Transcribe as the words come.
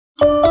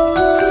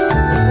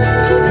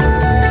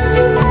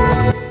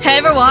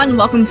everyone.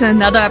 Welcome to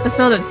another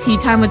episode of Tea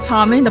Time with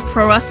Tommy, the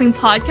pro wrestling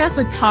podcast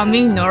with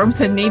Tommy,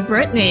 Norbs, and me,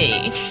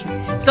 Brittany.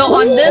 So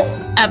on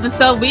this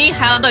episode, we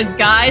have the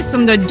guys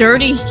from the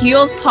Dirty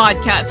Heels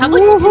podcast. How about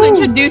you two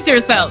introduce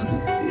yourselves?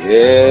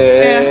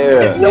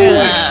 Yeah.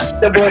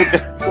 The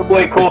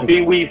boy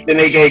Coffee Weaston,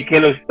 aka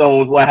Killer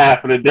Stones, one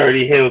half of the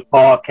Dirty Hills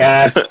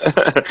podcast.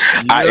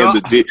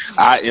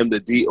 I am the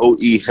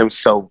DOE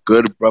himself,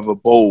 Good Brother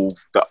Bove,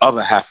 the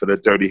other half of the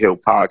Dirty Hill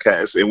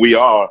podcast, and we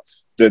are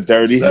the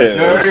Dirty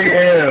Hills. Dirty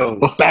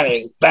Hills.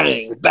 Bang,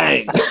 bang,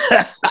 bang.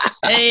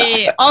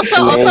 Hey,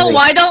 also,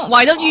 why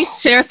don't you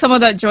share some of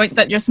that joint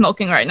that you're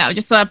smoking right now?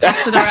 Just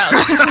pass it around.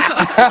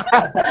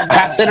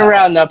 Pass it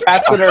around now.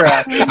 Pass it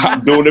around.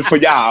 I'm doing it for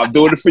y'all.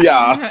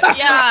 Yeah.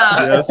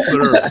 Yes,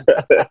 sir.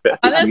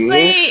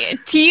 Honestly,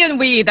 tea and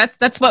weed,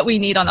 that's what we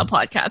need on a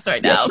podcast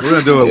right now. We're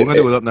gonna do it. We're gonna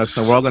do it up next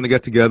time. We're all gonna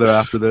get together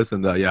after this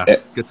and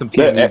get some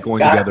tea and weed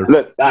going together.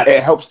 Look,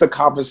 it helps the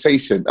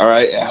conversation. All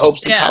right, it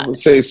helps the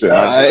conversation. All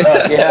right.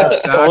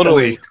 Yes,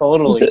 totally.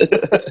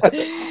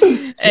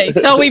 Hey,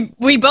 so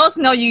we both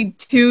know you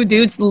two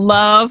dudes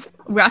love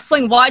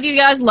wrestling. Why do you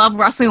guys love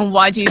wrestling, and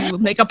why do you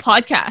make a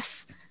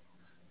podcast?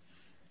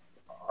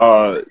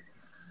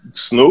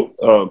 Snoop,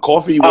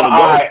 Coffee, you want to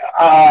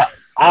go?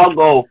 I'll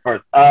go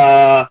first.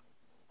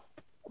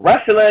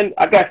 Wrestling,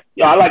 I guess,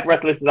 I like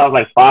wrestling since I was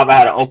like 5. I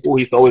had an uncle who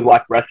used to always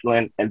watch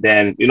wrestling, and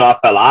then, I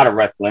fell out of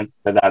wrestling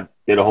because I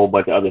did a whole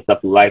bunch of other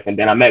stuff through life, and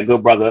then I met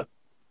Good Brother,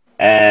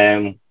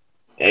 and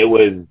it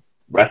was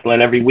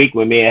wrestling every week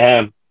with me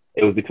and him.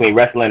 It was between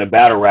wrestling and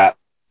battle rap.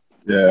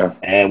 Yeah.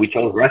 And we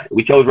chose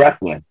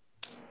wrestling.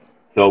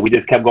 So we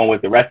just kept going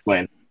with the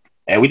wrestling.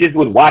 And we just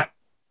would watch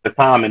the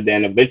time, and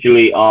then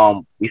eventually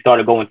we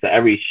started going to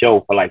every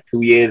show for like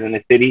 2 years in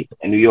the city,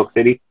 in New York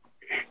City,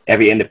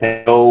 every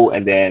independent show.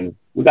 And then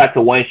we got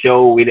to one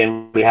show, we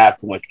didn't really have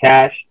too much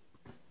cash.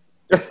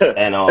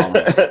 And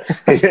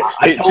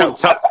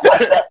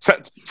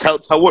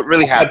tell what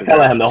really happened.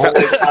 Telling him the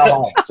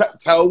whole way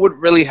tell what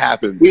really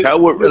happened. Tell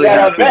what really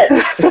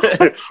happened.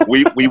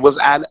 we was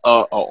at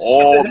a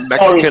all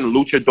Mexican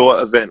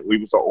luchador event. We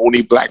was the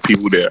only black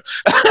people there.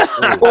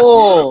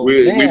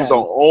 We was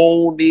the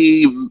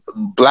only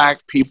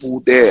black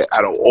people there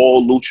at an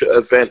all lucha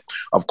event.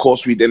 Of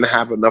course, we didn't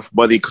have enough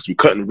money because we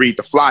couldn't read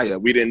the flyer.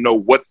 We didn't know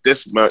what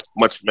this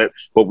much meant,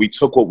 but we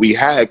took what we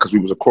had because we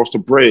was across the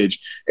bridge,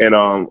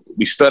 and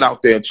we stood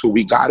out there until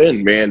we got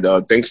in, man.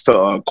 Thanks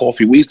to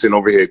Coffee Weaston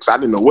over here, because I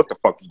didn't know what the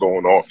fuck was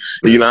going on.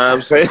 You know what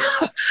I'm saying?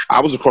 I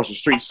was across the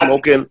street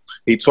smoking.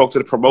 He talked to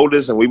the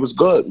promoters, and we was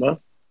good, man.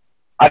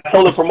 I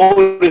told the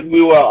promoters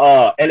we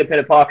were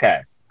independent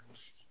podcast.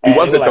 He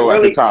wasn't, though,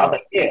 at the time. I was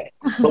like, yeah.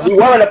 But we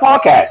weren't a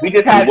podcast. We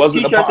just had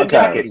t-shirts and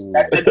jackets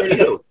that said Dirty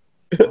Hills.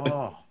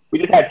 We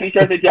just had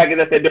t-shirts and jackets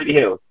that said Dirty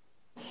Hills.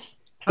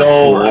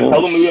 So I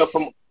told them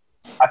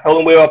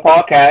we were a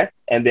podcast,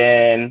 and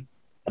then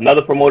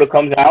another promoter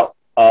comes out.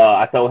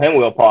 I told him we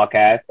were a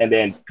podcast, and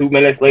then 2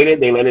 minutes later,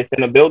 they let us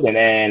in the building.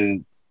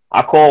 And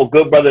I called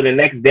Good Brother the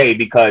next day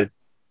because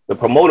the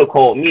promoter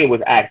called me and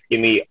was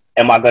asking me,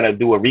 "Am I gonna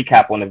do a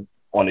recap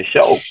on the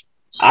show?"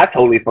 I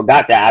totally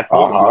forgot that. I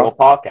told him we were a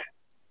podcast.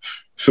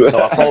 So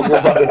I called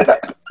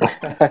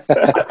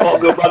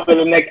Good Brother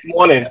the next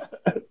morning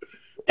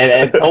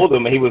and told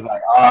him, and he was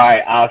like, "All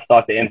right, I'll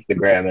start the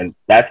Instagram," and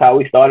that's how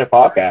we started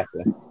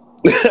podcasting.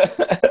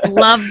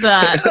 Love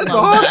that.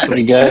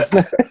 Pretty good.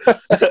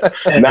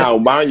 Now,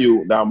 mind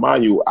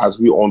you, as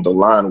we on the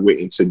line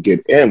waiting to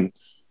get in,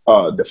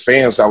 the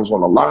fans that was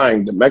on the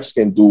line, the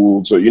Mexican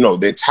dudes, or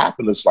they're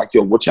tapping us like,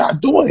 "Yo, what y'all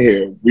doing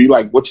here?" We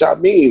like, "What y'all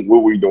mean?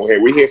 What we doing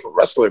here? We're here for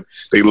wrestling."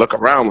 They look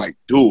around like,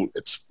 "Dude,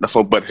 it's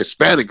nothing but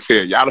Hispanics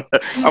here." Y'all,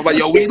 I'm like,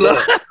 "Yo, we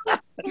love."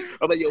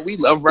 we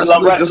love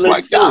wrestling just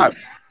like y'all.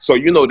 So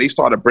they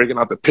started breaking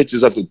out the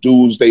pictures of the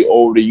dudes they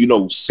already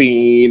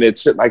seen and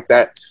shit like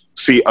that.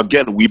 See,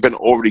 again, we've been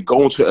already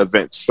going to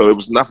events, so it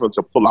was nothing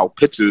to pull out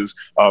pictures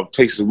of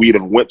places we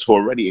done went to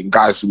already and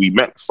guys we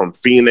met, from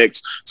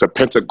Phoenix to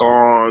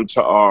Pentagon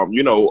to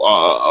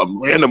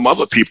random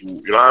other people.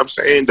 You know what I'm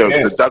saying?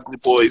 The Dudley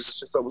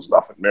Boys. That was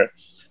nothing, man.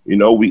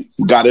 We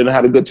got in and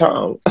had a good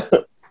time.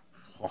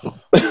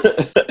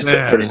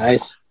 Pretty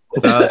nice.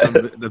 That's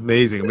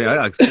amazing. I mean,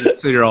 I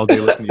sit here all day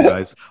listening to you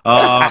guys.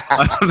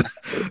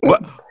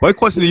 My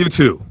question to you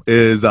two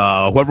is,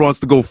 whoever wants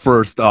to go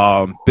first.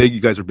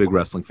 You guys are big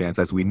wrestling fans,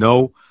 as we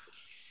know.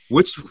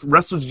 Which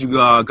wrestlers did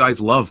you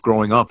guys love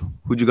growing up?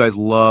 Who'd you guys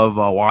love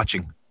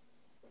watching?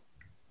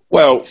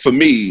 Well, for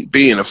me,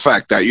 being the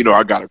fact that,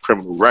 I got a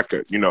criminal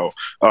record,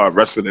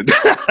 wrestling.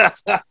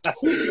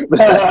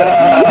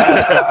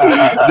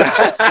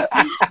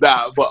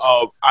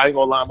 I ain't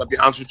gonna lie, I'm gonna be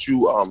honest with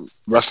you.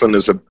 Wrestling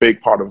is a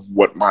big part of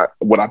what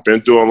I've been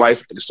through in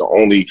life. It's the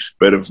only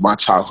bit of my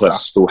childhood I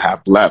still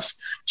have left.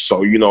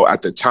 So,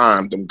 at the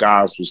time, them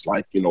guys was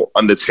like,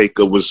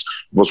 Undertaker was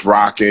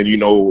rocking,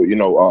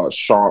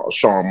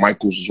 Shawn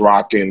Michaels was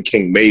rocking,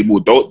 King Mabel.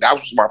 That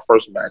was my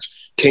first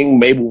match. King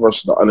Mabel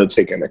versus the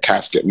Undertaker in a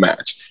casket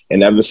match.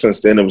 And ever since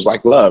then, it was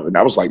like love. And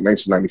that was like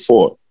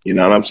 1994. You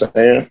know what I'm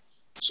saying?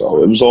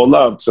 So it was all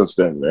love since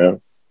then,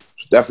 man.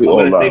 Definitely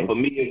all love.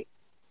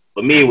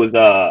 For me, it was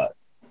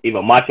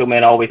either Macho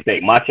Man. I always say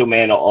Macho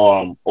Man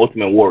or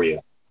Ultimate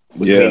Warrior.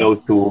 Between those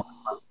two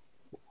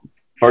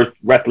first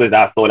wrestlers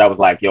I saw, that was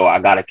like, yo, I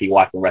gotta keep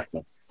watching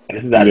wrestling. And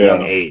this is at a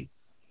young age.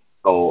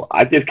 So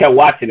I just kept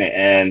watching it,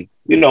 and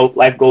you know,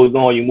 life goes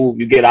on. You move,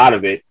 you get out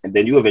of it, and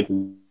then you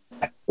eventually.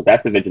 But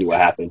that's eventually what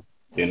happened.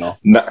 You know,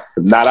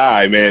 not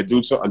I, man.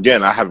 Dude, so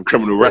again, I have a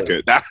criminal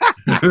record. I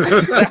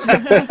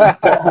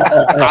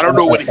don't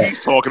know what he's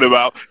talking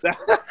about.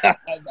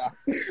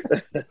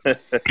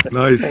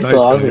 Nice.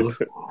 Awesome.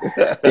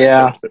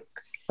 Yeah,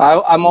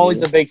 I'm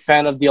always a big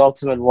fan of the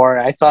Ultimate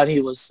Warrior. I thought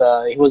he was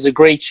a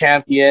great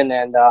champion,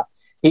 and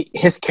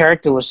his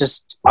character was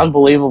just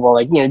unbelievable.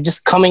 Like, you know,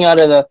 just coming out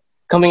of the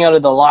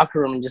locker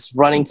room and just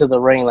running to the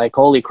ring, like,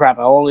 holy crap!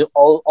 I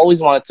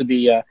always wanted to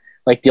be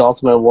like the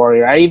Ultimate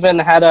Warrior. I even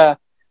had a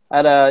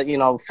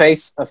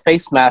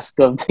face mask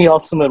of the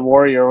Ultimate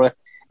Warrior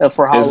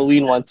for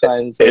Halloween one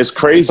time. So it's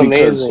crazy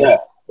because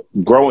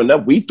growing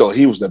up, we thought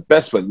he was the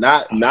best, but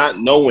not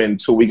knowing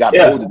until we got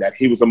older that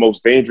he was the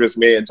most dangerous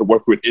man to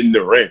work with in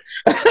the ring.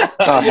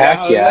 Oh,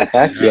 heck yeah.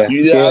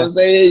 You know what I'm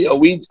saying? Yo,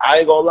 I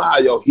ain't gonna lie,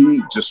 yo,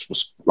 he just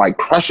was like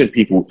crushing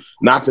people.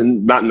 Not to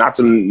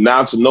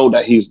know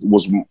that he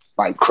was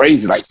like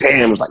crazy, like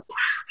damn, it was like,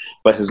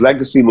 but his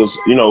legacy was,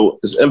 you know,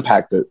 is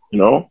impacted, you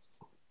know.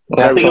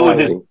 I think it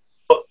was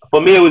for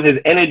me, it was his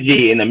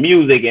energy and the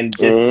music, and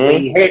just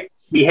when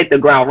he hit the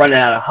ground running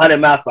at 100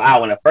 miles per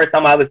hour. And the first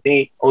time I ever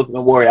seen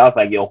Ultimate Warrior, I was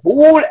like, yo,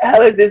 who the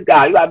hell is this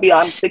guy? You gotta be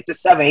on 6 or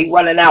 7. He's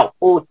running out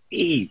full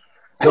speed.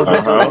 Doing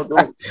that, I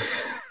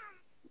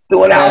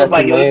was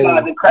like, yo, this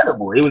guy's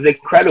incredible. It was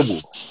incredible,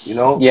 you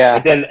know?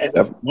 Yeah. And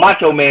then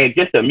Macho Man,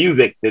 just the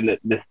music, the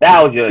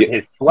nostalgia,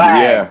 his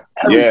swag,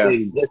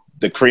 everything. Just,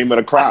 the cream of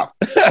the crop.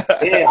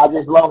 I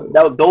just love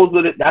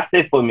that's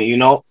it for me, you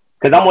know?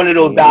 Because I'm one of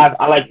those guys,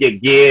 I like your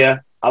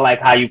gear. I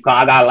like how you come.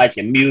 I gotta like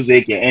your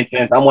music, your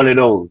entrance. I'm one of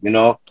those, you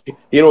know.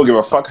 You don't give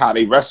a fuck how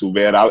they wrestle,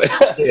 man.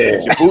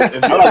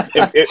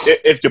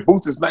 If your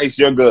boots is nice,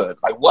 you're good.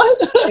 Like what?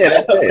 Yeah,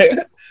 that's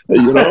it.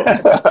 You know.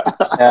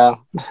 Yeah,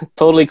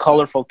 totally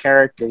colorful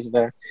characters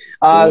there.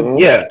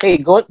 Hey,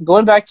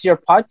 going back to your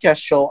podcast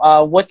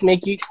show. What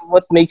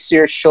makes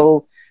your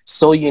show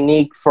so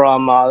unique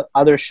from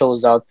other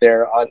shows out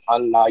there on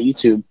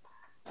YouTube?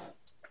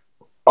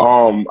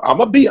 I'm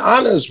gonna be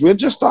honest, we're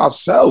just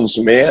ourselves,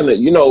 man.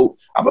 You know,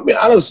 I'm gonna be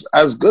honest,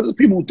 as good as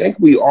people think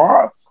we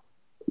are,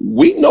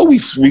 we know we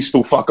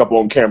still fuck up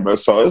on camera,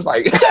 so it's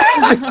like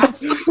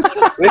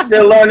we're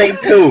still learning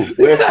too.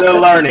 We're still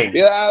learning. Yeah,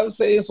 you know what I'm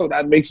saying? So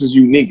that makes us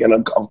unique. And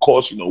of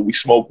course, you know, we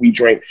smoke, we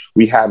drink,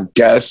 we have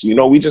guests, you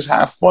know, we just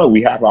have fun.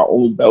 We have our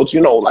own belts,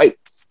 you know, like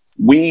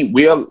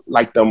we're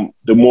like the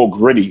more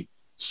gritty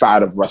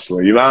side of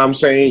wrestling, you know what I'm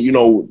saying? You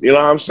know what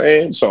I'm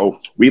saying? So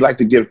we like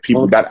to give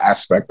people that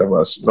aspect of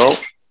us, you know?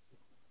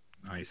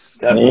 Nice.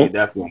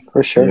 Definitely.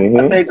 For sure.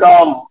 I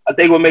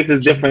think what makes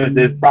us different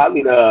is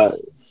probably the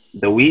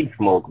weed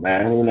smoke,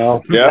 man, you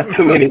know? Yeah. Not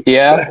too many,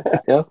 yeah.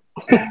 Not too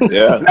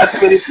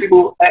many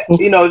people,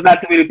 you know, it's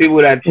not too many people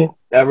that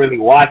really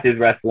watches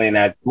wrestling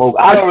that smoke.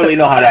 I don't really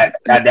know how that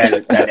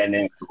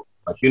name,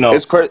 but you know,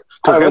 it's crazy.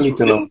 I don't really need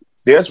to know.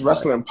 There's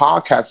wrestling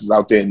podcasts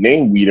out there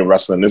named Weed and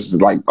Wrestling. This is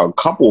like a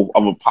couple of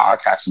other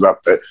podcasts out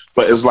there,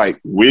 but it's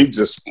like we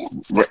just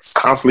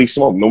constantly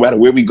smoke. No matter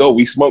where we go,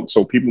 we smoke.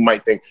 So people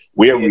might think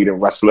we're Weed and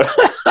Wrestling.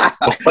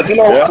 But you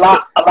know,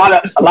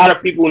 a lot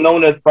of people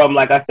know us from,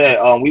 like I said,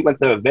 we went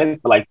to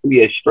events for like 2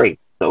 years straight.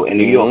 So in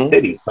New York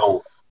City,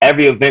 so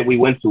every event we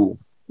went to,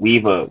 we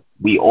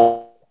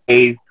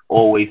always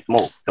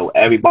smoke. So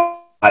everybody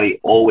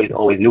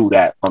always knew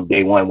that from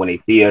day one when they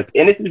see us.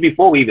 And this is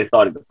before we even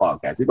started the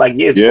podcast. It's like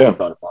years before we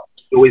started the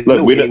podcast. Always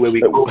Look,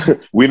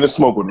 we didn't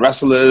smoke with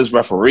wrestlers,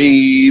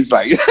 referees,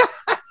 like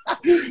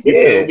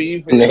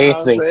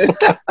amazing.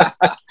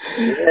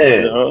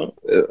 You know,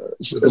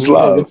 it's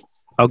love.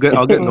 I'll get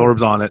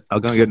Norbs on it.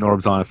 I'm gonna get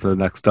Norbs on it for the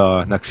next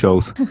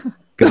shows.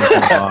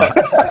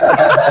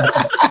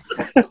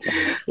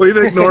 What do you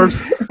think,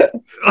 Norbs?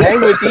 Hang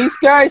with these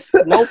guys?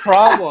 No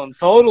problem.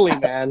 Totally,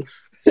 man.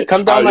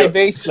 Come down my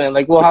basement.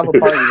 Like, we'll have a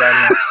party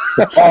down here.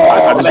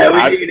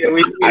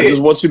 I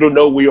just want you to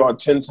know we are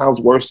 10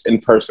 times worse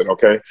in person,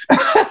 okay?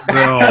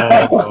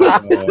 No.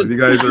 You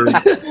guys are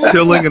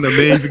chilling and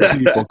amazing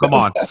people. Come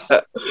on.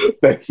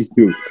 Thank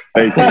you.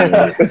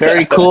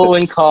 Very cool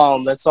and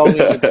calm. That's all we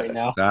need right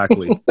now.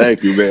 Exactly.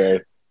 Thank you, man.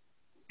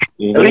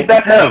 Mm-hmm. At least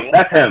that's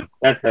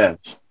him.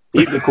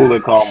 He's the cool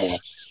and calm one.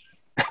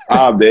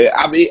 Man.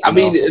 I mean,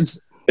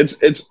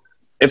 it's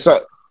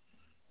a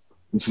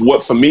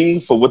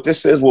for what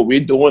this is, what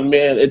we're doing,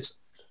 man, it's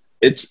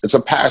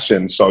a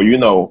passion. So, you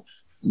know,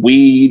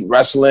 weed,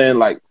 wrestling,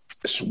 like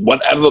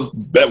what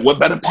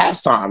better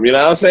pastime, you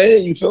know what I'm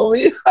saying? You feel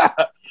me?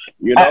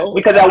 You know?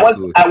 Because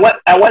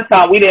at one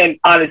time we didn't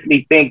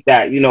honestly think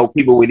that, you know,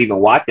 people would even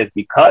watch us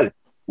because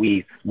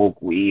we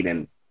smoke weed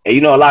and you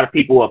know, a lot of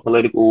people are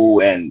political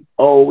and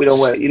we don't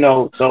want, you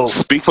know, so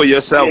speak for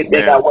yourself,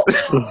 man.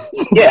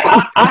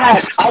 I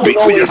speak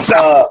for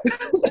yourself.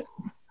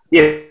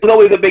 Yeah, it was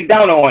always a big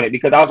downer on it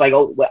because I was like,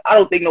 oh, well, I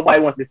don't think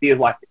nobody wants to see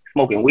us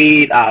smoking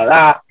weed,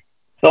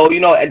 So, you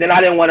know, and then I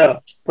didn't want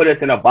to put us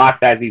in a box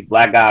as these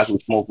black guys who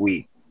smoke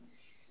weed.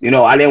 You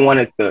know, I didn't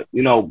want us to,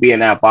 you know, be in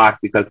that box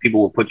because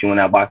people would put you in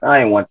that box. I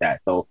didn't want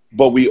that. So,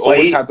 but we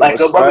always had to like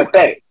respect. the brother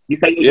said, you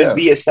said you just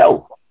be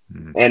yourself.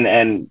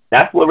 And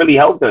that's what really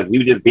helped us. We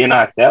were just being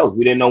ourselves.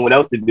 We didn't know what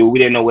else to do. We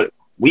didn't know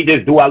we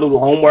just do our little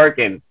homework,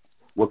 and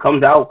what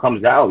comes out,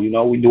 comes out. You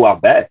know, we do our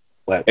best.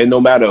 But and no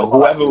matter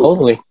whoever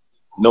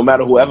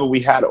we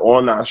had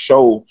on our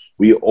show,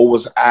 we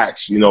always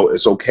ask, you know,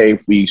 it's okay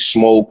if we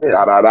smoke, you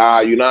know what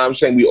I'm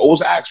saying? We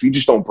always ask. We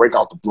just don't break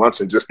out the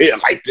blunts and just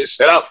light this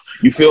shit up.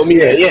 You feel me?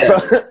 Yeah. So,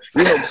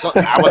 you know,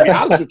 I'm gonna be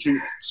honest with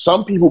you.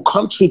 Some people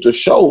come to the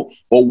show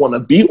or want to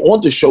be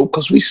on the show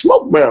because we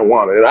smoke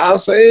marijuana. You know what I'm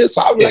saying?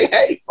 So I'm like,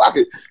 hey, fuck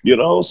it. You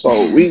know, so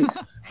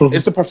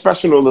it's a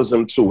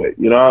professionalism to it.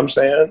 You know what I'm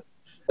saying?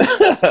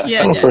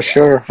 For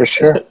sure.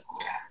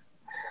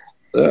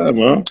 Yeah,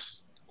 man.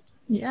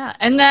 Yeah,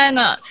 and then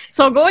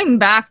so going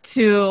back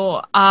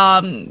to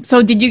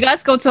so did you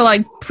guys go to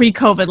like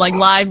pre-COVID like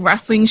live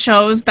wrestling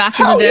shows back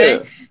in the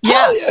day?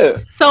 Yeah.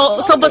 So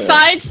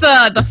besides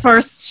the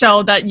first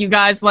show that you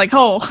guys like,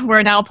 oh,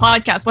 we're now a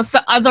podcast, what's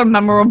the other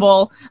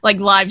memorable like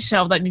live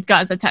show that you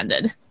guys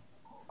attended?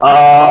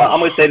 I'm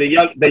gonna say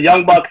the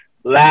Young Bucks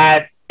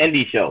last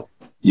indie show.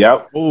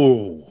 Yep.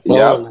 Oh,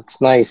 that's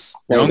nice.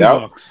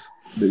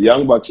 The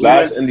Young Bucks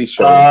last indie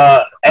show.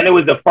 And it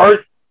was the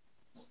first.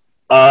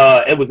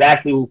 It was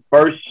actually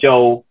first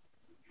show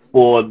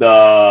for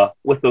the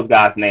what's those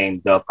guys'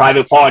 names? The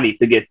Private Party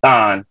to get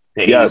signed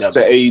to AEW. To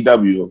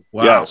AEW.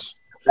 Wow. Yes.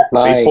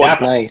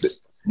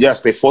 Nice. Yes,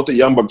 they fought the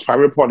Young Bucks.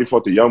 Private Party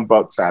fought the Young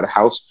Bucks at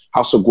House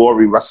of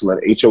Glory Wrestling,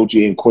 HOG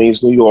in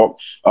Queens, New York.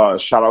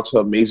 Shout out to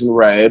Amazing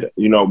Red.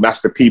 You know,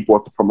 Master P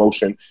bought the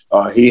promotion.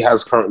 He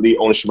has currently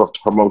ownership of the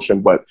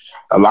promotion, but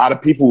a lot of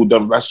people who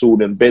done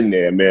wrestled and been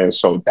there, man.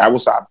 So that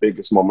was our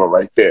biggest moment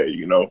right there,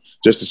 you know,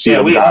 just to see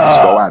them guys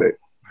go at it.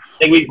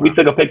 I think we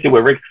took a picture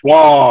with Rick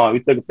Swan. We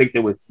took a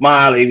picture with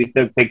Smiley. We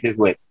took pictures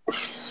with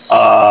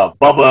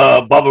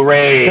Bubba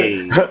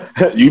Ray.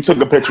 You took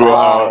a picture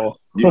of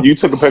you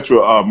took a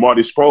picture of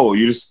Marty Scurll.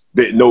 You just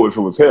didn't know if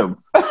it was him.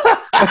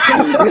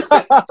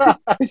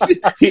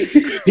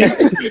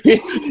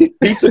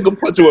 he took a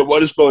picture with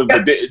Marty Scurll,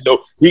 but didn't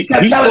know. He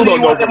still don't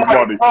know if it was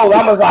Marty.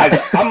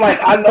 I'm like,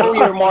 I know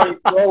you're Marty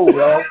Scurll,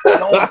 bro.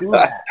 Don't do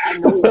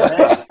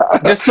that.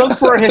 Just look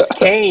for his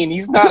cane.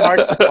 He's not hard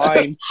to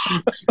find.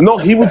 No,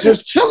 he was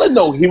just chilling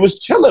though. He was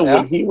chilling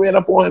when he ran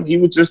up on him. He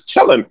was just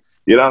chilling.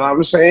 You know what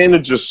I'm saying?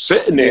 And just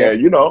sitting there,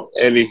 you know.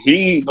 And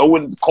he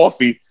with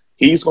coffee.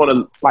 He's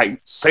gonna like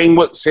sing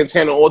with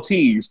Santana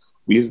Ortiz.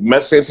 We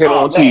met Santana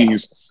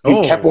Ortiz.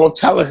 He kept on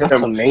telling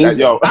him,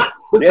 amazing. Yo,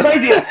 what's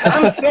crazy is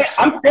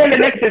I'm standing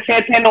next to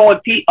Santana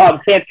Ortiz,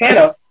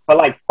 Santana for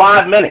like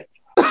 5 minutes.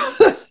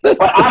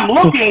 But I'm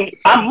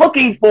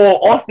looking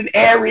for Austin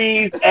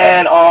Aries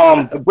and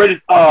the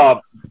British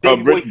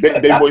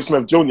Dave Boy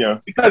Smith Jr.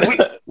 Because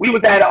we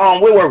was at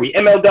where were we?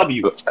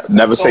 MLW.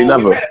 Never say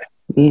never.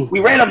 We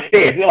ran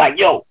upstairs. We were like,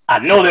 yo, I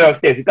know they're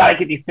upstairs. We gotta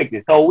get these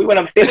pictures. So we went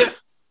upstairs,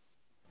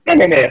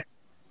 standing there,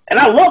 and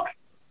I look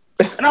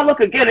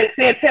again at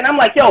Santana. I'm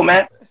like, yo,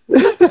 man.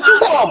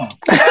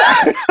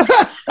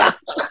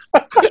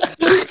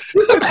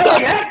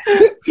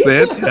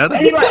 Santana?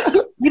 And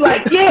he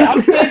like, yeah,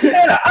 I'm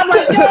Santana. I'm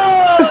like, yo.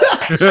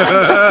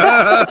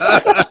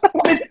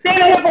 I've been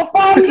standing here for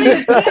 5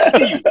 years.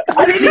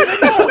 I didn't even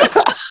know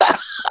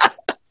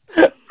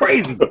it.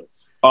 Crazy.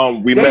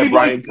 We met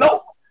Brian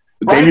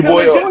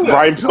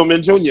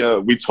Pillman Jr.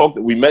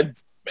 We met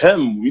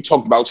him. We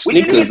talked about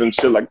sneakers and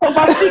shit like that.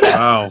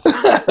 Wow.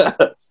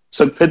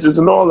 Took pictures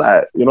and all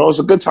that. You know, it was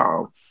a good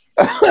time.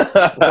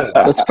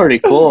 That's pretty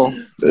cool.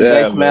 You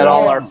guys met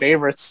all our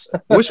favorites.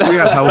 Wish we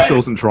had house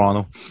shows in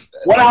Toronto.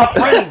 One of our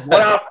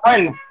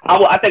friends,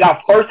 I think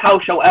our first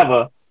show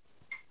ever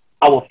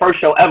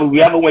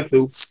we ever went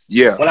to.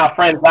 Yeah. When our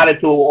friends got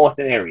into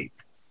Austin Aries.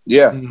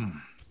 Yeah.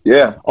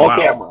 Yeah. On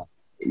camera.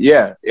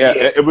 Yeah.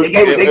 It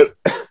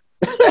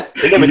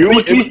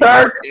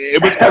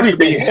was supposed to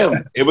be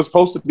him. It was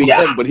supposed to be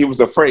him, but he was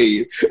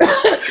afraid.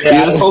 He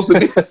was supposed to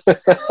be.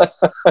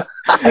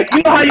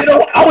 You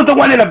know, I was the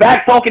one in the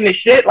back talking this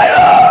shit. Like,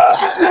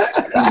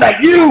 he's like,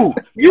 you.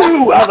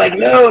 I was like,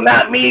 no,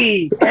 not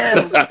me.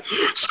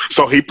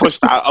 So he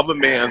pushed our other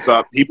man's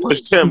up. He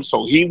pushed him.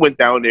 So he went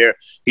down there.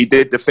 He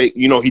did the fake,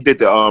 you know, he did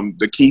the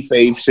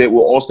keyfabe shit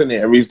with Austin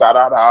Aries, It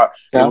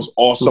was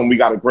awesome. We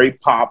got a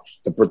great pop.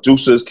 The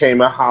producers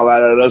came and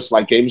hollered at us,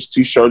 like gave us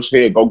t-shirts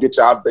here, go get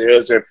y'all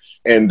beers.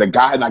 And the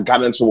guy that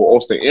got into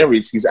Austin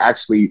Aries, he's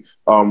actually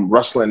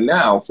wrestling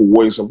now for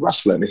Warriors of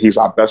Wrestling. He's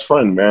our best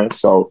friend, man.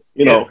 So,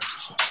 you know,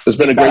 it's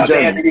been a great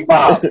journey.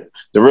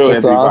 The real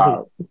Anthony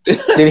Bob. Did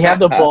he have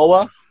the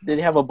boa? Did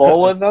he have a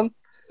boa with him?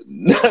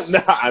 Nah.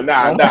 I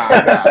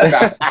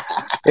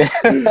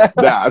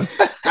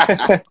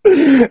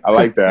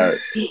like that.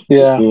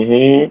 Yeah.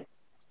 Mm-hmm.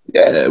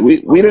 Yeah,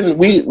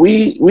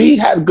 we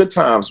had good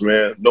times,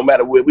 man. No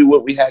matter where we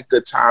went, we had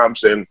good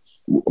times, and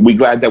we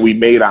glad that we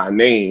made our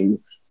name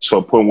to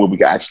a point where we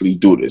can actually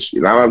do this.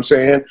 You know what I'm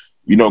saying?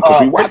 You know,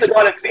 because we watch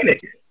Pentagon in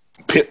Phoenix.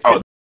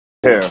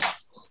 Yeah.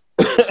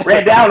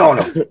 Ran down on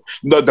him.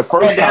 The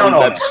first time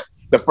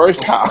the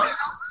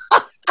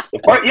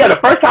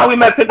first time we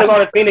met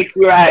Pentagon in Phoenix,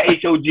 we were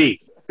at HOG.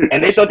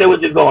 And they thought they were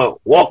just going to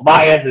walk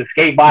by us and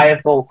skate by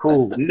us. So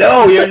cool.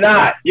 No, you're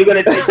not. You're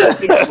going to take those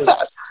pictures. I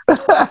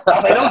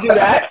was like, don't do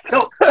that.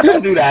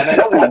 Don't do that, man.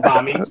 Don't walk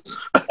by me.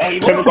 And he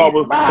was I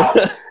was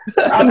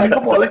like,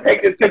 come on, let's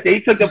take this picture.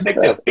 He took a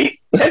picture.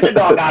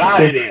 Pentagon got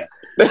out of there.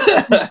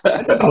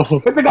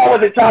 Pentagon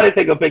wasn't trying to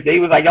take a picture. He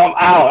was like, yo,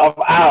 I'm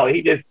out.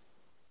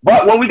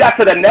 But when we got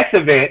to the next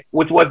event,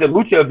 which was the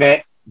Lucha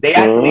event, they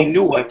actually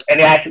knew us, and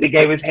they actually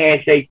gave us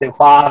handshakes and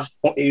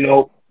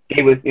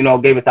gave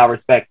us our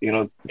respect,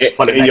 and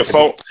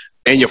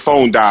your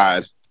phone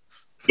died.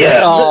 Yeah.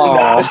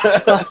 Oh,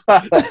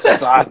 that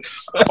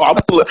sucks.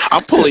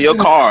 I'm pulling your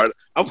card.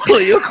 I'm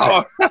pulling your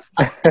card.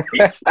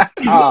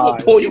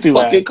 Pull your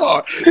fucking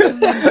card. You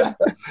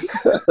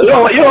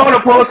don't want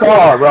to pull a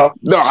card, bro.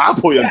 No, I'll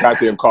pull your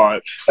goddamn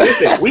card.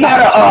 Listen, we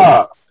had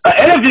an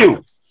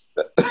interview.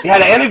 We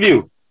had an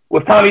interview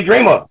with Tommy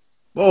Dreamer.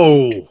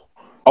 Oh.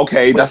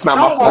 Okay, that's not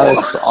my fault.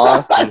 That's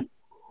awesome.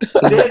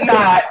 Did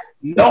not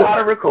know how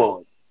to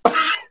record.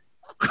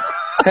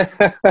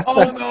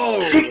 Oh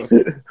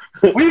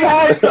no! We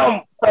had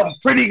some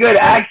pretty good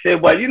action,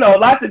 but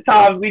lots of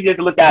times we just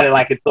look at it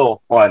like it's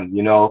all fun,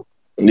 Yeah,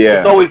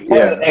 it's always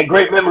fun and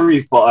great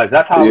memories for us.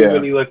 That's how we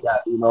really look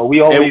at it.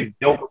 We always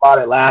joke about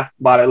it, laugh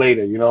about it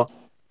later.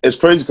 It's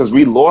crazy because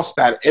we lost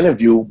that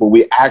interview, but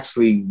we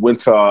actually went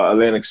to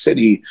Atlantic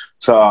City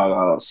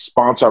to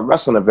sponsor a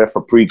wrestling event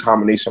for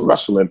Pre-Combination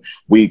Wrestling.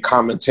 We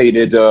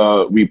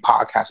commentated, we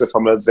podcasted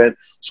from an event,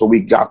 so we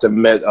got to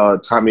meet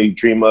Tommy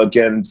Dreamer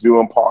again,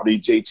 viewing party,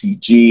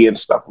 JTG, and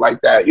stuff like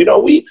that.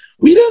 We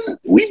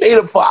made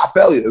up for our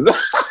failures.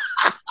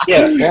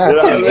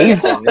 That's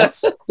amazing.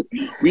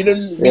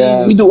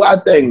 We do our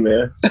thing,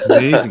 man.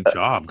 Amazing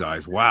job,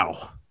 guys! Wow.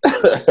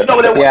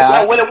 What it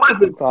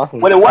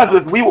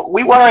was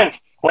we weren't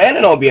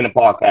planning on being a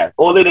podcast.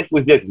 All of this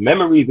was just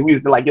memories. We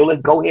was like, yo,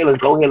 let's go here.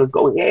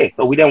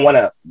 So we didn't want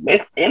to miss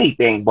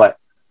anything, but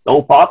the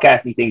whole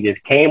podcasting thing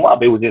just came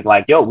up. It was just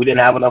like, yo, we didn't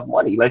have enough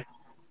money. Let's,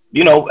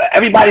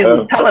 everybody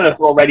was telling us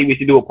already we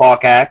should do a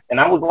podcast. And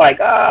I was like,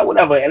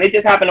 whatever. And it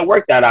just happened to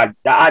work that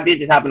I did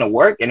just happen to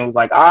work. And it was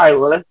like, all right,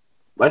 well,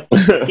 let's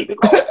keep it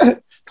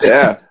going.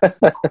 Yeah.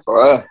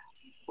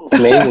 It's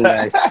amazing,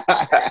 guys.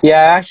 Yeah,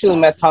 I actually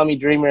met Tommy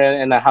Dreamer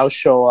in a house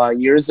show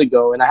years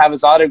ago, and I have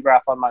his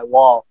autograph on my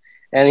wall.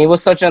 And he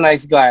was such a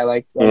nice guy,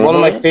 like one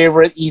of my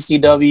favorite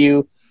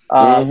ECW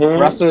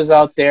wrestlers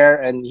out there,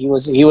 and he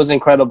was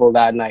incredible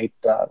that night.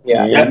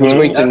 It was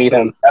great to meet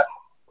him.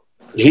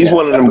 He's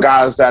one of them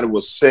guys that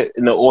would sit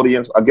in the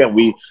audience.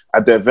 Again,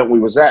 at the event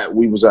we was at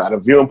a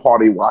viewing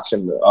party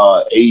watching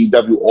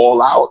AEW All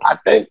Out, I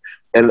think.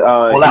 And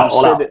All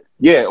Out.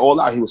 Yeah,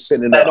 All Out. He was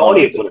sitting in the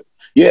audience.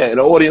 Yeah, in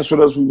the audience with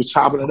us, we were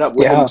chopping it up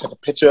with him. We took a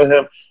picture of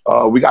him.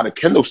 We got a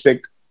kendo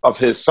stick of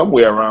his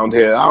somewhere around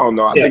here. I don't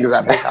know. I think it's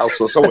at his house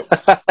or somewhere.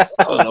 I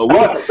don't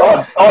know.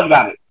 Thought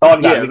about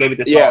it. We gave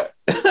it the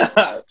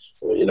thought.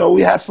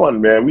 We had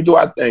fun, man. We do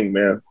our thing,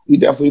 man. We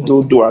definitely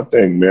do our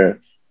thing,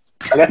 man.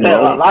 Like I said,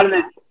 a lot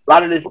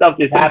of this stuff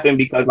just happened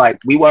because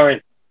we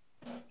weren't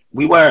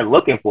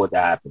looking for it to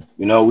happen.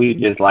 We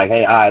just like,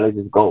 hey, all right, let's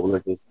just go.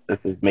 Let's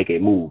just make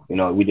it move.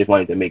 We just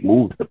wanted to make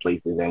moves to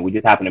places, and we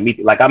just happened to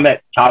meet. Like I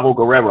met Chavo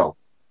Guerrero.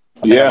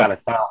 I got a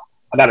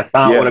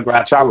signed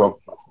autograph. Chavo.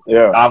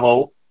 Yeah.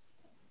 Chavo.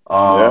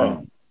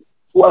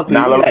 Who else?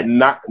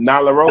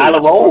 Nyla Rose.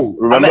 Nyla Rose.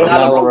 Remember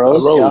Nyla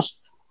Rose?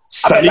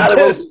 Sunny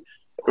Kiss.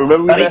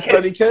 Remember we met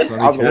Sunny Kiss?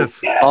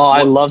 Oh,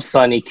 I love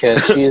Sunny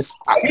Kiss. She's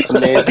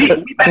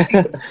amazing.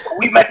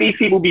 We met these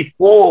people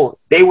before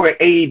they were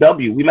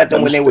AEW. We met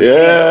them when they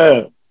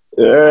were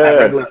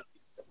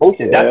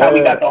promotions. That's how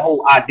we got the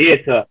whole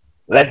idea to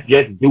let's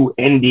just do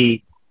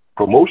indie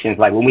promotions.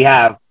 Like when we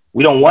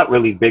don't want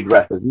really big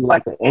wrestlers. We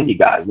like the indie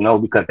guys,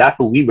 because that's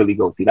who we really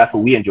go see. That's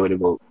what we enjoy to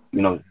go,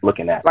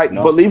 looking at. Like,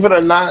 believe it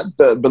or not,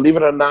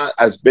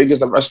 as big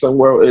as the wrestling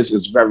world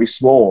is very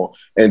small.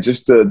 And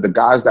just the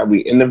guys that we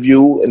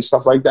interview and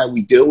stuff like that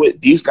we deal with,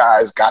 these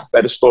guys got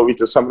better stories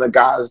than some of the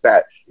guys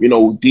that,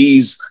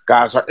 these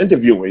guys are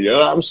interviewing. You know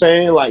what I'm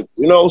saying? Like,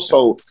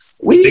 so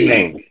we... Big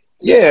names.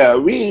 Yeah,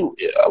 we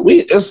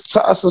it's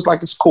to us. It's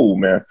like it's cool,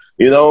 man.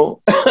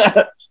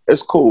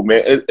 It's cool,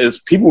 man. It's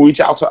people reach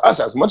out to us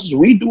as much as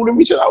we do to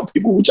reach out.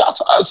 People reach out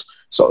to us,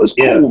 so it's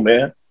cool,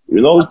 man.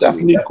 It's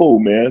definitely cool,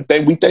 man.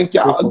 We thank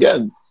y'all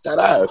again. That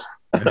ass.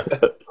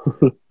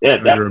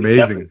 You're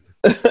amazing.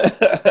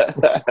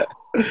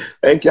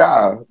 Thank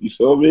y'all. You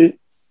feel me?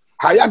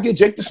 How y'all get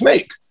Jake the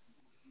Snake?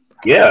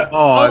 Yeah.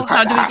 How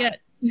do we get?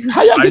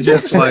 How y'all get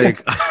Jake the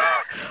Snake?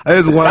 I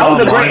just went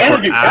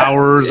online for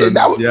hours.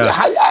 How y'all do that?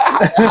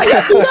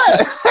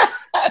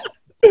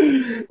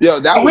 Yo,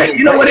 that was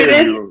what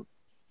it is?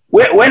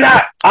 We're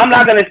not. I'm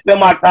not gonna spend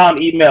my time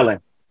emailing.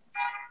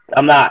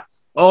 I'm not.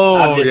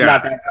 I'm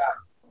not that guy.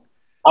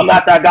 I'm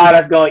not that guy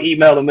that's gonna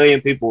email a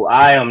million people.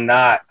 I am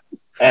not.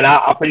 and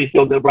I'm pretty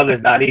sure the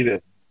brother's not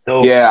either.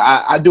 So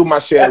yeah, I do my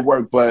share at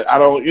work, but I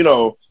don't. You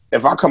know,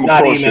 if I come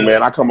across you,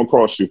 man, I come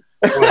across you.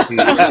 You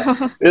guys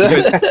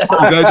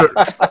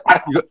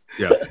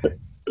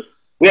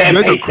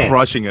are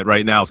crushing it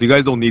right now, so you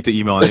guys don't need to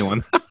email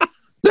anyone.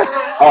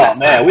 Oh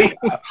man, we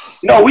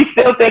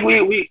still think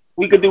we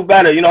could do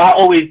better. You know,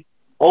 I'm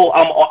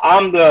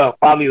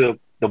probably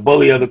the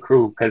bully of the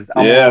crew because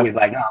I'm always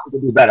like, no, we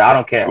can do better. I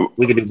don't care.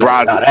 We can do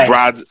better.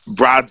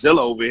 Broadzilla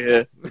over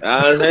here.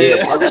 I'm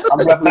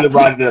definitely the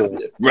Broadzilla.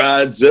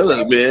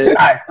 Broadzilla, man.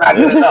 It's not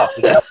good enough.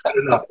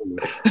 It's not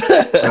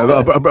good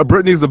enough.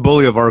 Brittany's the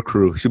bully of our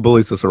crew. She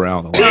bullies us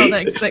around a lot. Oh,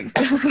 thanks.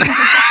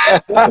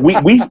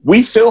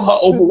 we feel her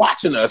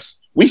overwatching us.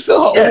 We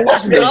feel her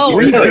overwatching us. Oh.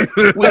 We feel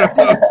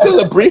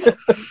it, Bree.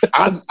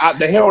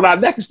 The hair on our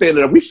neck is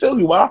standing up. We feel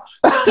you, Ma.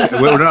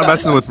 We're not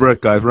messing with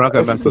Britt, guys. We're not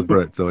gonna mess with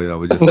Britt. So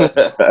we just.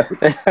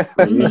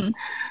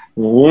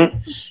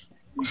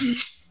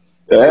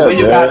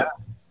 Yeah,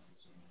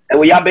 and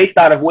were y'all based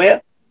out of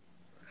where?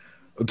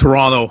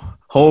 Toronto,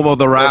 home of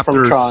the Raptors.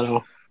 From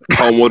Toronto.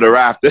 Home of the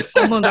Raptors.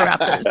 Home of the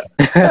Raptors.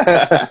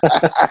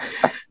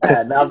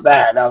 Yeah, not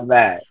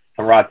bad.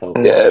 Toronto.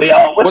 Yeah. So,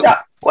 y'all,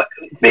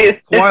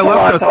 Kawhi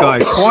left us,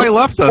 guys. Kawhi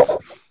left us.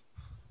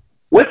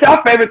 What's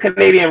your favorite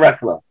Canadian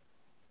wrestler?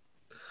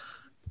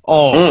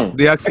 Oh,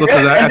 the excellence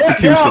of that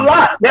execution.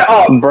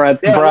 Bret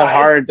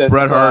Hart.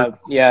 Bret Hart.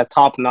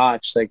 Top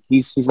notch. Like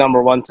he's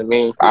number one to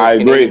me. I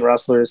agree.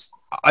 Wrestlers.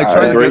 I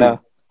tried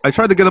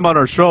to get him on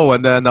our show,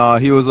 and then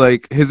he was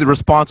like, his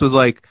response was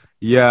like,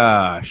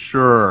 "Yeah,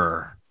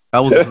 sure." That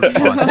was his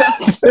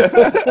response.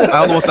 I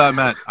don't know what that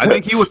meant. I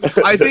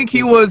think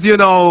he was, you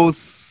know,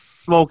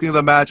 smoking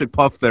the magic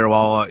puff there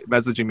while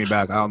messaging me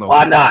back. I don't know.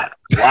 Why not?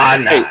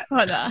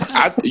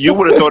 You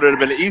would have thought it would have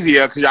been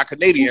easier because y'all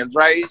Canadians,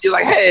 right? You're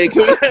like, hey,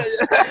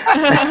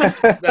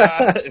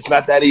 it's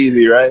not that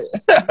easy, right?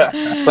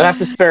 But I have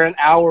to spare an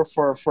hour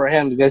for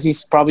him because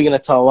he's probably going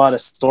to tell a lot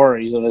of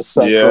stories of his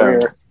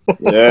career.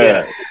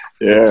 Yeah,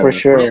 for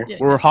sure.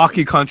 We're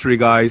hockey country,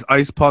 guys.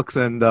 Ice pucks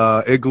and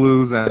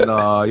igloos, and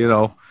you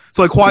know.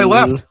 So like, Kawhi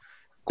left.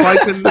 Kawhi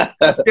can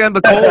stand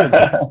the cold.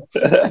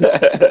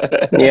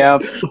 Yeah,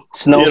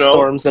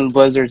 snowstorms and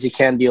blizzards you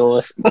can't deal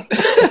with.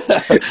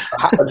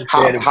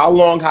 How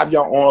long have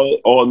y'all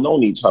all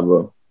known each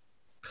other?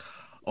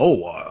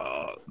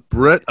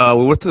 Britt,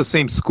 we went to the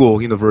same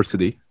school,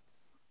 university.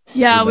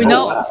 Yeah, we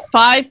know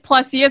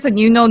 5+ years, and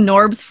you know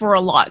Norbs for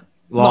a lot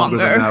longer.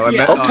 Than that. I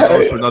met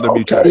Norbs for another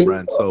mutual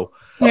friend. So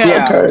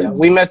yeah,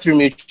 we met through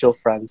mutual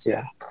friends.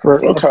 Yeah, for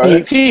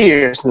a few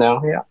years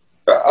now. Yeah.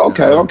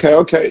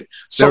 Okay.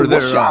 So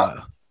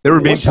they were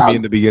mean to me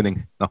in the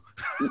beginning. No.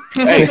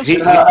 Hey,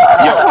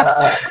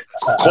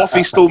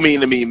 coffee still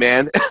mean to me,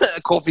 man.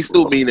 Coffee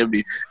still mean to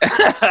me.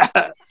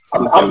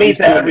 I'm mean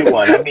to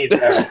everyone.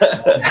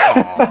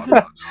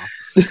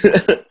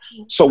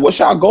 So what's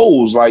y'all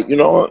goals? Like, you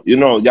know,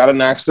 y'all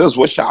didn't ask this.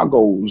 What's y'all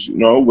goals, you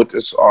know, with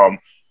this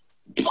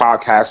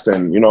podcast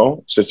and, you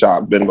know, since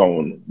y'all been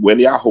going, where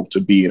do y'all hope to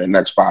be in the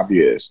next 5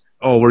 years?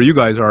 Oh, where you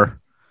guys are.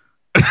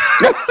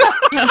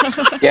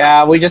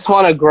 Yeah, we just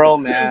want to grow,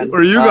 man.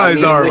 Where you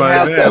guys are, we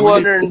man. have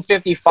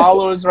 250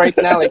 followers right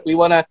now. Like we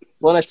want to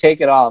take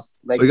it off.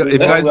 Like if you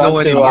guys know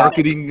any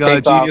marketing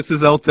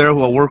geniuses out there who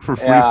will work for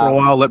free for a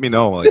while, let me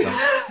know. Like,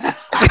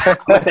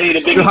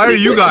 we'll hire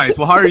you guys.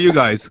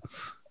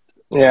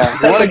 Yeah,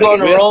 we want to go on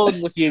the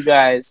road with you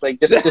guys, like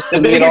just to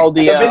meet all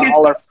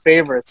our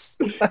favorites.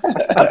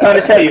 I'm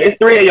trying to tell you, it's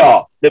 3 of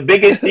y'all. The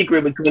biggest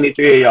secret between the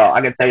 3 of y'all,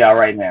 I can tell y'all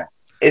right now,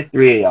 it's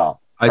 3 of y'all.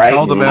 I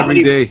tell them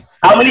every day.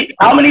 How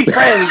many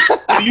friends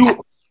do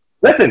you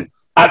listen?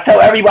 I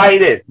tell everybody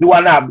this. Do I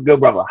not, good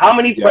brother? How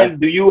many friends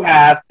do you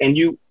have, and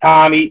you,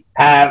 Tommy,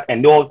 have,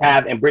 and Norbs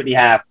have, and Brittany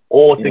have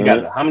all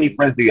together? How many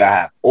friends do you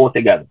have all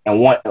together? And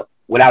one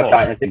without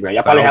y'all Instagram,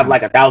 y'all probably have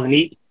like 1,000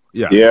 each.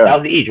 Yeah,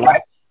 1,000 each,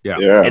 right?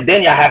 Yeah. And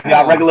then y'all have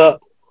y'all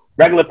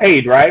regular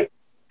page, right?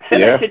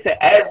 Send that shit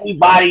to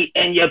everybody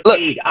in your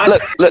page.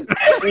 Look.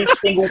 Every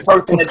single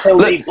person until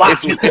they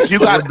block you. If you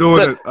got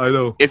doing it, I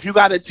know. If you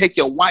got to take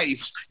your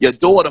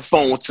daughter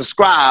phone,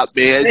 subscribe,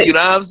 man. You know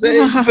what I'm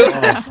saying?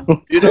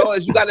 You know,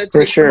 if you got to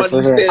take somebody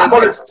who's standing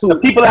next to the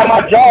people at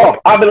my job,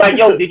 I'll be like,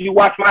 "Yo, did you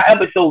watch my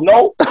episode?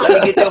 No,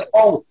 let me get your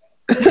phone."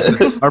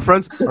 Our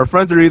friends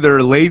are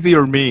either lazy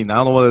or mean. I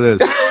don't know what it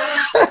is.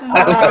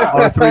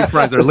 Our 3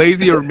 friends are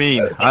lazy or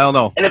mean. I don't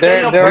know.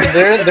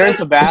 They're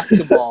into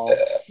basketball.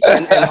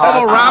 And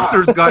how about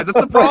Raptors, guys? That's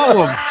the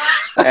problem.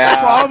 That's the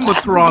problem with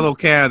Toronto,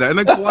 Canada. And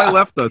then Kawhi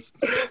left us.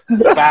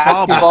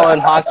 Basketball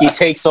and hockey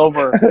takes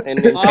over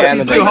in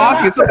Canada.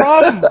 Hockey, it's a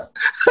problem.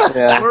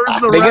 Yeah.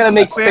 They gotta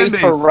make space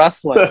for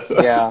wrestling.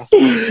 Yeah.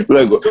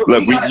 Look,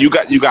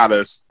 you got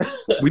us.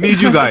 We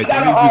need you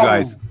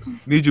guys.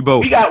 Need you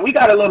both. We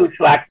got a little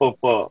slack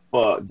for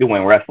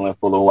doing wrestling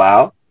for a little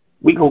while.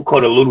 We could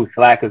cut a little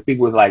slack because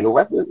people was like,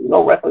 wrestling's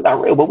not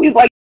real. But we was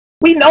like,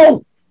 we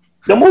know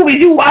the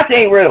movies you watch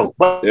ain't real,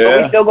 but we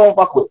still gonna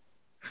fuck with.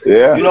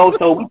 Yeah. You know,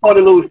 so we cut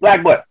a little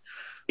slack. But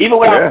even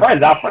with our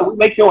friends, we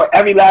make sure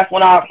every last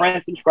one of our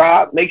friends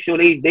subscribe. Make sure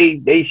they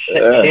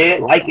share,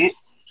 like it.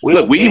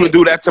 Look, we even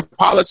do that to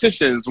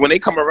politicians when they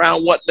come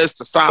around wanting us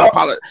to sign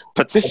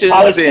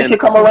petitions and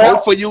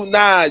vote for you.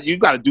 Nah, you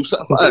got to do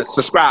something for us.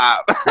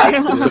 Subscribe,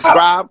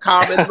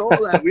 comment, and all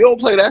that. We don't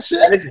play that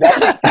shit.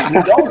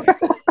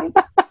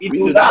 We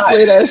do not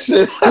play that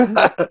shit.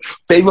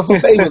 Favor for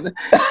favor.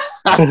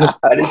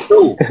 That is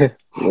true.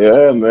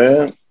 Yeah,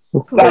 man.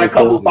 Got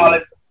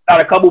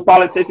a couple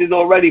politicians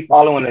already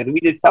following us. We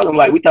just tell them,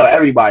 like, we tell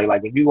everybody,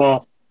 like, if you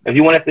want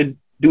us to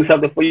do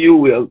something for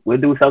you, we'll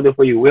do something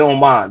for you. We don't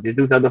mind. Just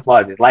do something for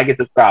us. Just like and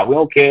subscribe. We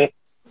don't care.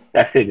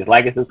 That's it. Just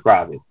like and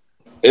subscribe.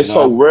 It's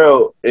so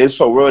real. It's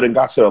so real. It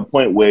got to a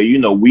point where, you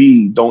know,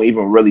 we don't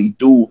even really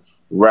do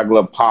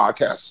regular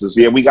podcasts.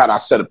 Yeah, we got our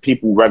set of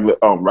people, regular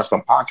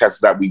wrestling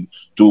podcasts that we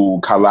do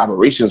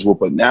collaborations with,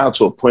 but now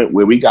to a point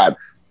where we got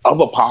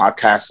other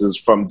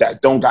podcasters from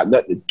that don't got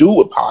nothing to do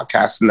with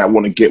podcasting that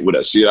want to get with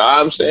us. You know what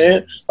I'm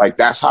saying? Like,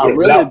 that's how it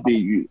really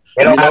be.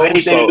 They don't have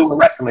anything to do with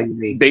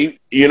wrestling. They,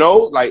 you know,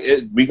 like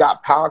we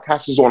got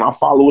podcasters on our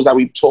followers that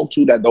we talk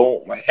to that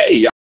don't like, hey,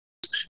 y'all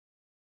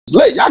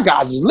lit. Y'all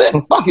guys is lit.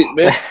 Fuck it,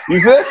 man. You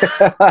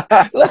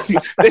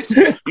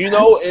feel? You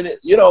know, and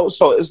you know,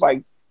 so it's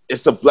like,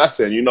 it's a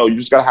blessing. You know, you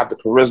just gotta have the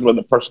charisma and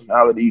the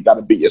personality. You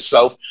gotta be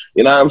yourself.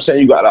 You know what I'm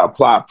saying? You gotta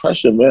apply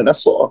pressure, man.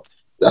 That's all.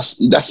 That's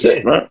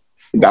it, man.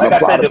 You gotta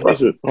apply the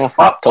pressure. My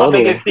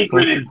biggest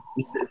secret is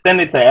send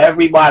it to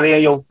everybody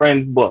in your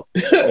friend's book.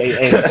 And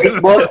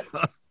Facebook,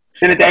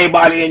 send it to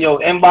everybody in your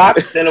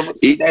inbox. Send it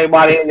to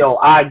everybody in your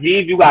IG.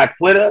 If you got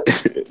Twitter.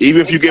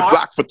 Even if you get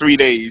blocked for 3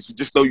 days, you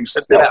just know you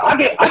sent that out. I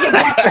get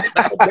blocked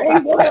for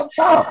days all the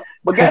time.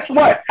 But guess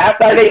what?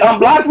 After they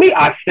unblock me,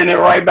 I send it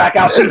right back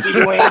out to you.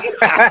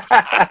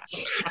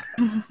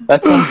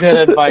 That's some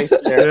good advice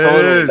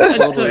there.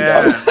 Totally.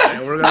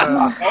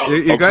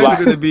 You guys are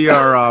going to be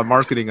our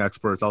marketing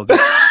experts. I'll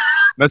just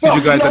message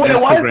you guys on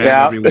Instagram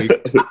every week.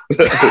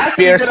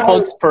 Be our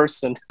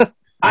spokesperson.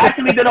 I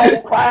actually did a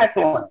whole class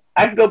on it.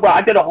 I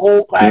did a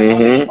whole class on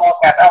this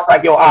podcast. I was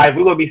like, yo, all right, if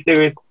we're going to be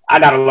serious, I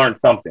got to learn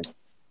something.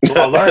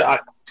 So I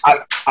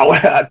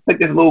took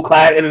this little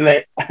class,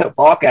 internet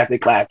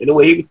podcasting class, and the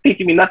way he was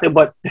teaching me nothing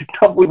but the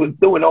stuff we was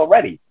doing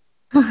already.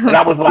 And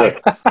I was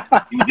like,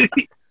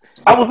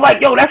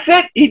 yo, that's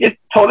it? He just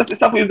told us the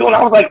stuff we was doing.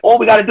 I was like, all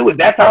we got to do is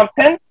that times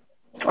 10?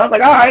 I was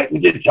like, all right, we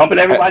just jumping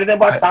everybody there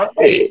by times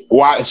 10.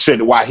 Why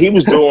he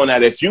was doing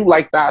that, if you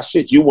like that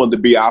shit, you want to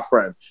be our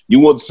friend. You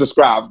want to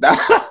subscribe.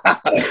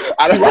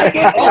 I don't like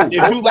it.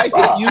 If you like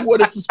it, you want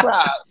to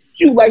subscribe.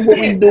 You like what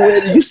we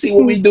doing, you see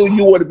what we do,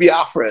 you want to be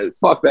our friend.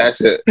 Fuck that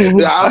shit.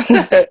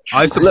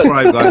 I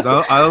subscribe, guys.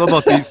 I don't know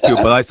about these two,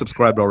 but I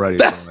subscribed already.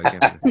 So I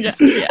can't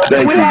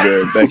Thank you,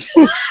 man. Thank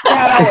you.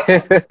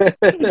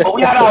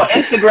 We had our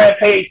Instagram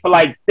page for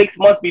like 6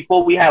 months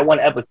before we had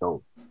one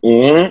episode.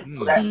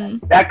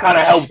 Mm-hmm. That kind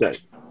of helped us.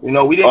 You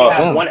know, we didn't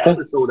have one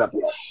episode up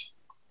yet.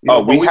 You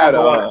know, we had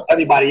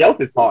everybody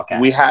else's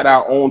podcast. We had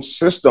our own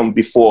system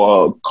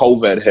before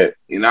COVID hit.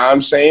 You know what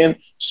I'm saying?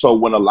 So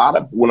when a lot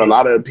of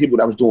the people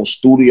that was doing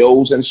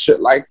studios and shit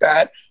like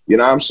that, you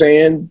know what I'm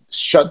saying,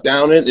 shut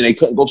down and they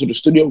couldn't go to the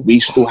studio, we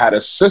still had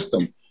a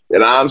system. You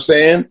know what I'm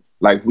saying?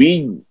 Like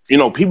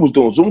people was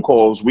doing Zoom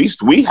calls.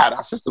 We had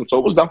our system, so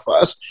it was done for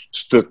us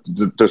to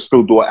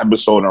still do an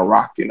episode and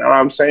rock. You know what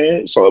I'm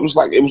saying? So it was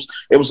like it was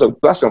a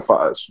blessing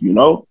for us. You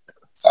know?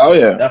 Oh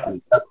yeah,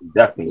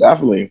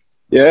 definitely.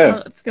 Yeah.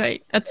 Oh, that's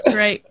great. That's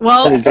great.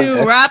 Well,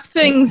 to wrap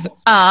things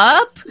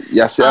up,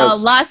 yes.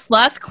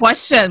 Last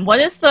question. What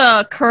is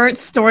the current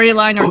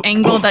storyline or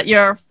angle that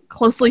you're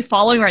closely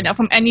following right now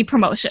from any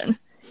promotion?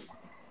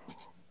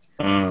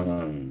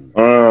 I'm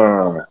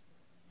gonna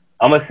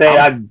say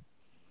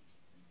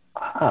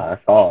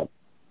that's hard.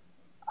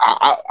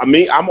 I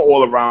mean, I'm an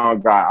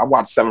all-around guy. I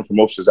watch 7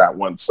 promotions at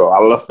once, so I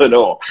love it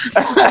all.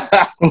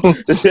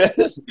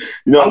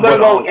 You know, I'm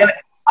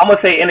gonna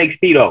say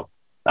NXT though.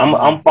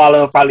 I'm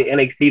following probably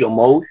NXT the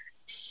most,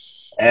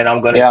 and I'm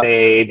gonna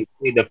say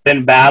the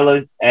Finn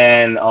Balor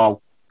and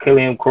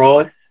Killian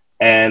Cross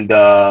and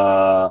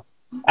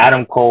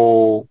Adam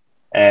Cole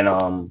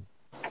and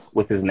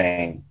what's his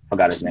name?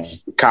 Forgot his name.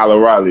 Kyle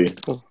O'Reilly.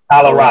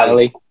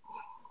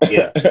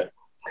 Yeah,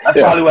 that's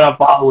probably what I'm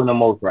following the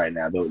most right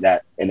now. Though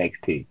that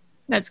NXT.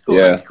 That's cool.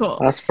 Yeah. That's cool.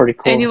 That's pretty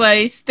cool.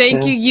 Anyways,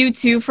 thank you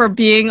two for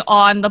being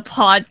on the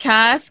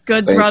podcast.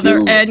 Good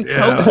Brother and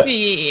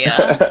Kofi.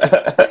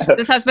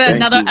 This has been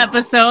another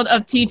episode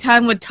of Tea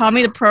Time with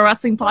Tommy, the Pro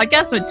Wrestling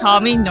Podcast with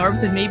Tommy,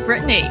 Norbs, and me,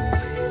 Brittany.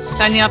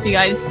 Signing up, you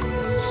guys.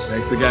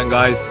 Thanks again,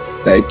 guys.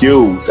 Thank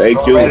you.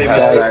 Thank you.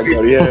 Guys.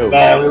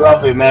 Man, we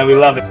love it, man. We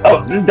love it.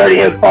 Oh, this is Dirty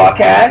Hills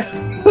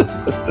Podcast.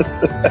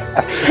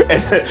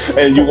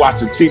 and you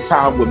watching Tea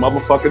Time with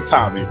motherfucking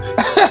Tommy.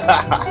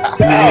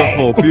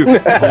 Beautiful.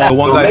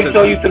 Make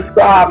sure you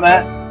subscribe,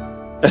 man.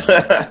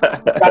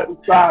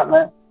 Subscribe,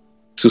 man.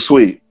 Too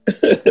sweet.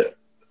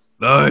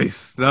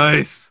 Nice.